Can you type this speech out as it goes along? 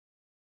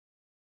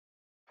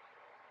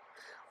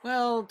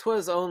Well,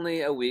 'twas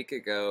only a week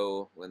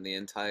ago when the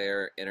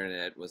entire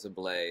internet was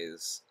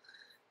ablaze,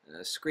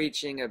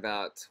 screeching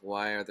about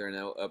why are there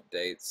no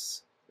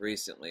updates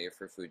recently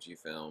for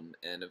Fujifilm,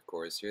 and of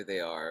course here they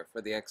are for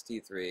the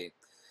XT3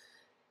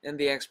 and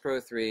the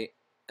XPRO3.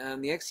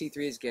 The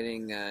XT3 is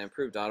getting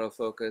improved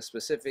autofocus,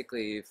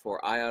 specifically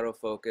for eye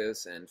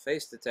autofocus and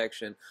face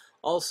detection.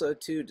 Also,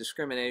 to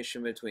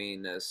discrimination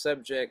between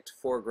subject,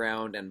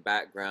 foreground, and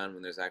background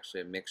when there's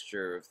actually a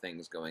mixture of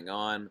things going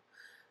on.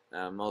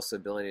 Also,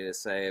 ability to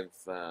save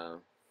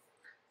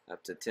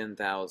up to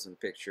 10,000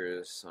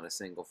 pictures on a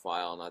single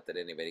file. Not that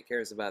anybody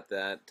cares about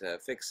that.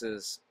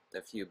 Fixes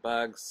a few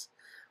bugs.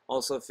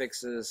 Also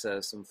fixes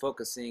some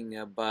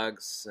focusing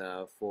bugs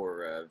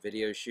for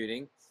video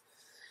shooting.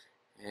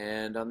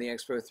 And on the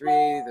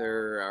XPRO3,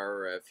 there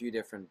are a few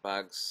different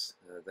bugs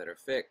that are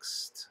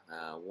fixed.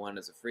 One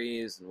is a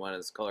freeze, and one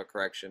is color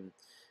correction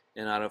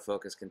in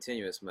autofocus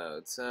continuous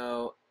mode.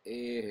 So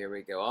here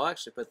we go. I'll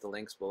actually put the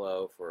links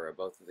below for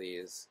both of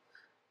these.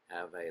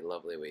 Have a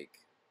lovely week.